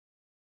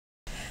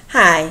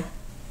Hi,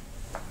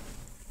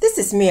 this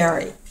is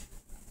Mary.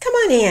 Come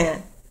on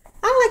in.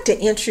 I'd like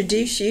to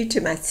introduce you to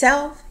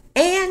myself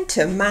and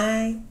to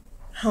my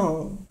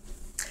home.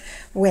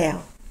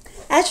 Well,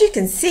 as you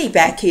can see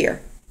back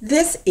here,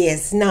 this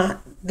is not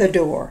the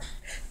door.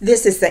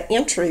 This is the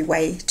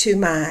entryway to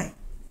my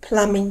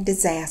plumbing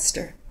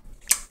disaster.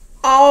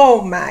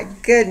 Oh my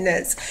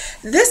goodness,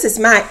 this is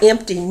my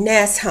empty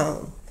nest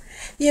home.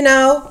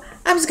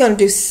 I was going to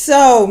do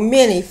so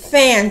many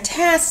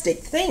fantastic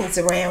things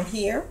around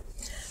here,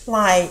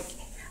 like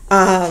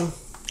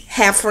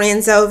have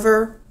friends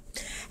over,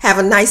 have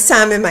a nice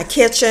time in my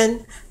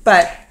kitchen,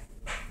 but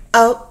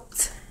oh,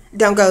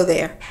 don't go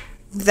there.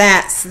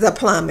 That's the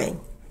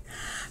plumbing.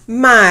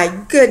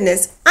 My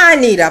goodness, I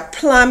need a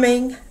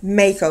plumbing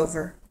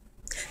makeover.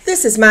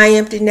 This is my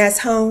empty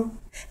nest home,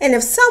 and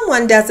if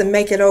someone doesn't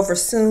make it over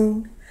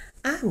soon,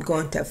 I'm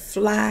going to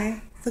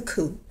fly the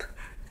coop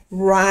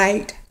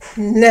right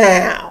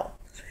now.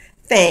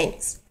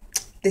 Thanks.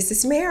 This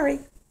is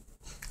Mary.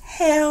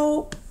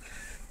 Help.